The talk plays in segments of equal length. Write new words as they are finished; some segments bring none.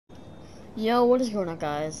Yo, what is going on,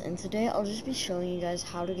 guys? And today I'll just be showing you guys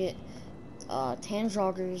how to get tan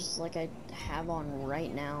joggers like I have on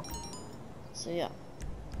right now. So yeah.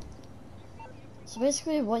 So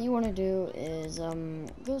basically what you want to do is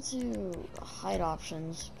go to hide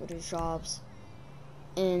options, go to jobs,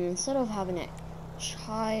 and instead of having it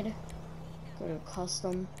hide, go to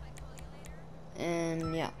custom,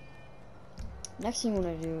 and yeah. Next thing you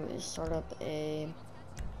want to do is start up a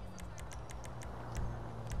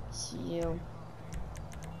CEO,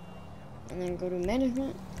 and then go to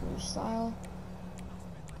management, go to style,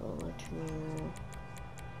 go to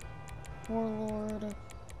warlord. It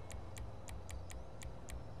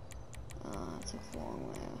took a long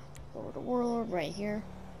way. Go over to warlord right here,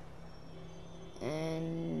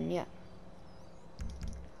 and yeah.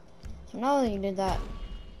 So now that you did that,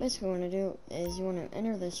 basically what you want to do is you want to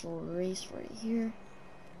enter this race right here,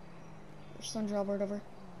 or sun job or whatever.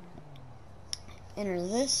 Enter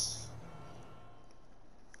this.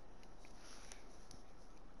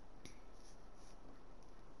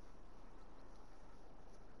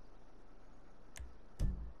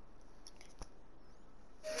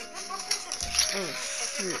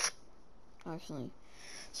 Oh shoot! Actually,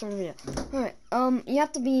 start a video. All right. You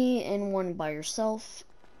have to be in one by yourself.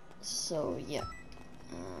 So yeah.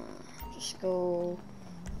 Just go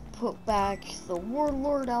put back the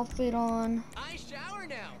warlord outfit on. I shower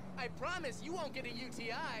now. I promise you won't get a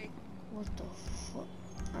UTI. What the fuck?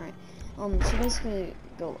 Alright. So basically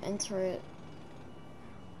go enter it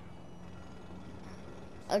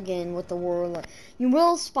again with the warlord. You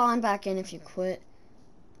will spawn back in if you quit.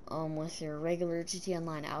 With your regular GT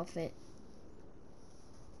Online outfit.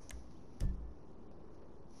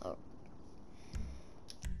 Oh.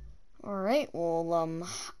 Alright, well,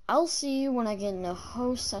 I'll see you when I get in a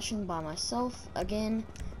host session by myself again.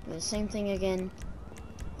 Do the same thing again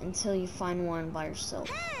until you find one by yourself.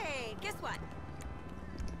 Hey, guess what?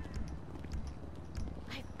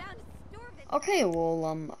 I found a store that Okay,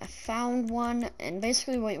 well, I found one, and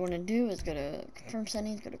basically what you want to do is go to confirm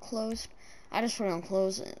settings, go to closed. I just put it on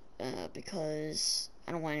close because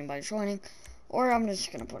I don't want anybody joining, or I'm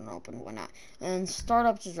just gonna put it open, why not? And start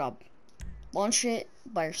up the job. Launch it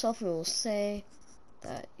by yourself. It will say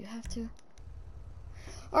that you have to.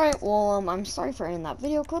 Alright, well, I'm sorry for ending that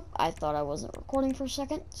video clip. I thought I wasn't recording for a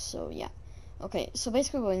second, so yeah. Okay, so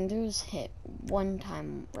basically what you can do is hit one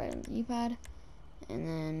time right on the D-pad, and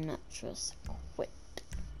then just quit.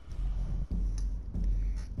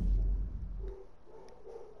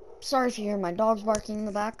 Sorry if you hear my dogs barking in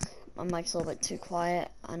the back. My mic's a little bit too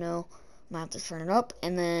quiet. I know. I might have to turn it up.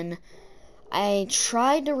 And then I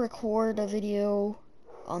tried to record a video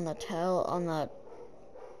on the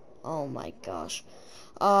oh my gosh.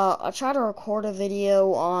 I tried to record a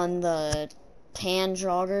video on the tan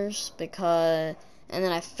joggers and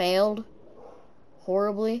then I failed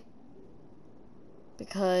horribly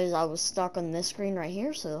because I was stuck on this screen right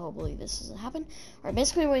here, so hopefully this doesn't happen. Alright,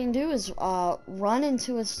 basically what you can do is run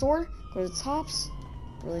into a store, go to tops,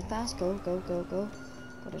 really fast, go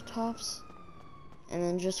to tops, and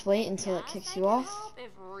then just wait until it kicks you off. help if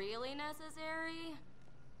really necessary.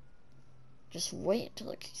 Just wait until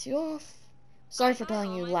it kicks you off. Sorry for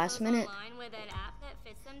telling you last minute.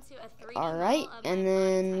 Alright, and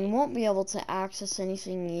then you won't be able to access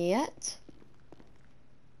anything yet.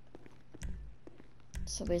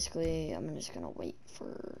 So basically, I'm just gonna wait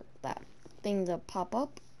for that thing to pop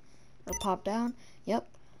up or pop down. Yep.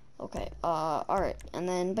 Okay. Alright. And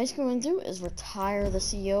then basically what I'm gonna do is retire the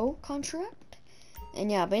CEO contract.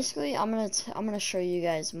 And yeah, basically I'm gonna show you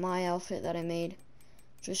guys my outfit that I made,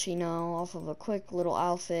 just so you know, off of a quick little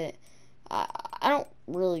outfit. I don't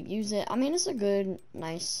really use it. I mean, it's a good,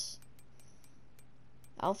 nice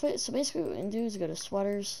outfit. So basically what we can do is go to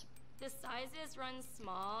sweaters. The sizes run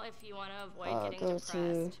small if you want to avoid getting Go depressed.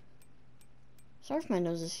 to. Sorry if my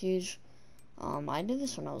nose is huge. I did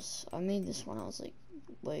this when I made this when I was like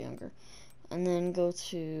way younger. And then go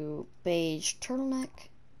to beige turtleneck.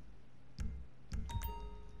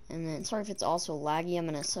 And then, sorry if it's also laggy, I'm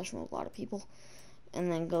in a session with a lot of people.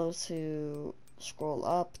 And then go to, scroll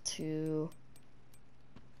up to,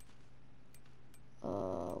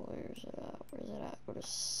 where is it at? Go to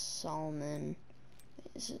salmon.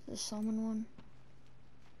 Is it the salmon one? I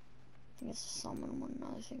think it's the salmon one now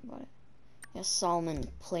that I think about it. Yeah, salmon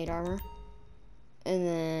plate armor. And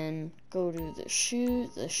then go to the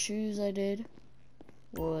shoes. The shoes I did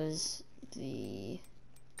was the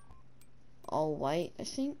all white, I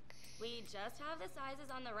think. We just have the sizes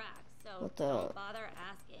on the rack, so What don't bother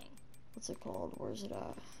asking. What's it called? Where's it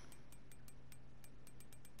at?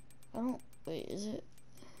 I don't, wait, is it?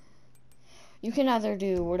 You can either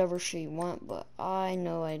do whatever shirt you want, but I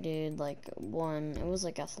know I did like one. It was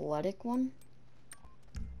like athletic one.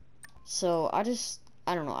 So I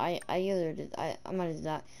don't know. I either did. I might have did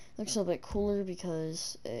that. It looks a little bit cooler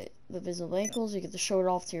because the visible ankles. You get to show it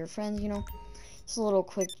off to your friends. You know, it's a little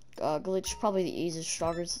quick glitch. Probably the easiest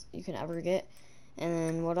joggers you can ever get. And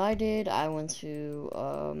then what I did, I went to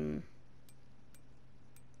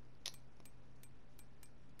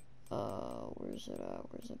where's it at?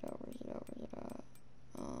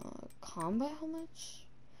 Combat helmets?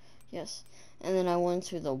 Yes. And then I went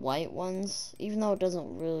to the white ones, even though it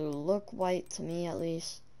doesn't really look white to me, at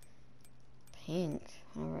least. Pink.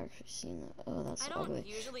 I've never actually seen that. Oh, that's I don't ugly.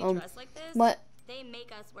 usually dress like this. But They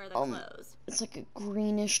make us wear the clothes. it's like a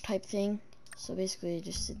greenish type thing. So basically, I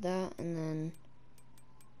just did that, and then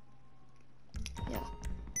yeah.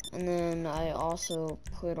 And then I also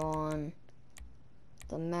put on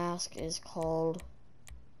the mask is called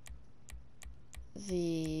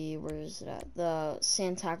the, where is it at? The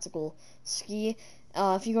Sand Tactical Ski.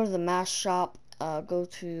 If you go to the mask shop, go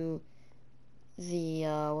to the,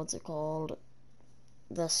 what's it called?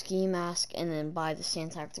 The ski mask, and then buy the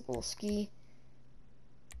Sand Tactical Ski.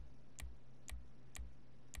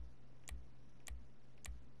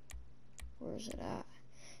 Where is it at?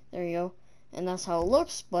 There you go. And that's how it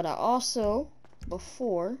looks, but I also,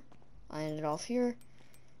 before I ended off here,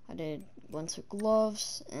 I did went to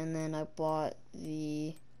gloves, and then I bought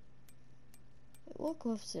the, what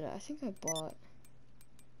gloves did I think I bought?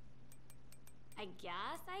 I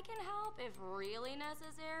guess I can help if really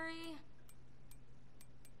necessary.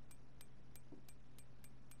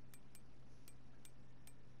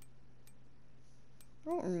 I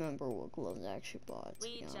don't remember what gloves I actually bought, to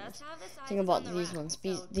We be just honest. have the I sizes think about on the these rack, ones,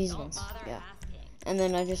 so these don't ones, bother yeah. asking. And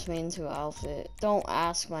then I just made into an outfit. Don't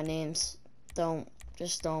ask my names. Don't.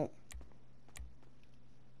 Just don't.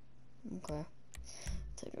 Okay.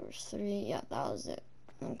 JOGGERS 3. Yeah, that was it.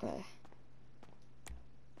 Okay.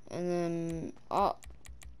 And then I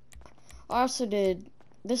also did.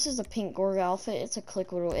 This is a pink Gorg outfit. It's a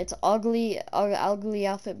click little. It's ugly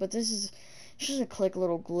outfit, but this is just a click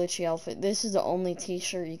little glitchy outfit. This is the only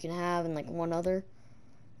T-shirt you can have, and like one other.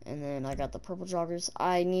 And then I got the purple joggers.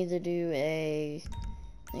 I need to do a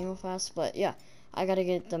thing real fast, but yeah, I gotta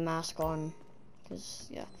get the mask on, cause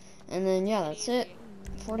yeah. And then yeah, that's it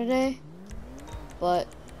for today. But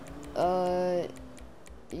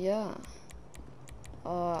yeah,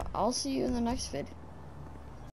 I'll see you in the next vid.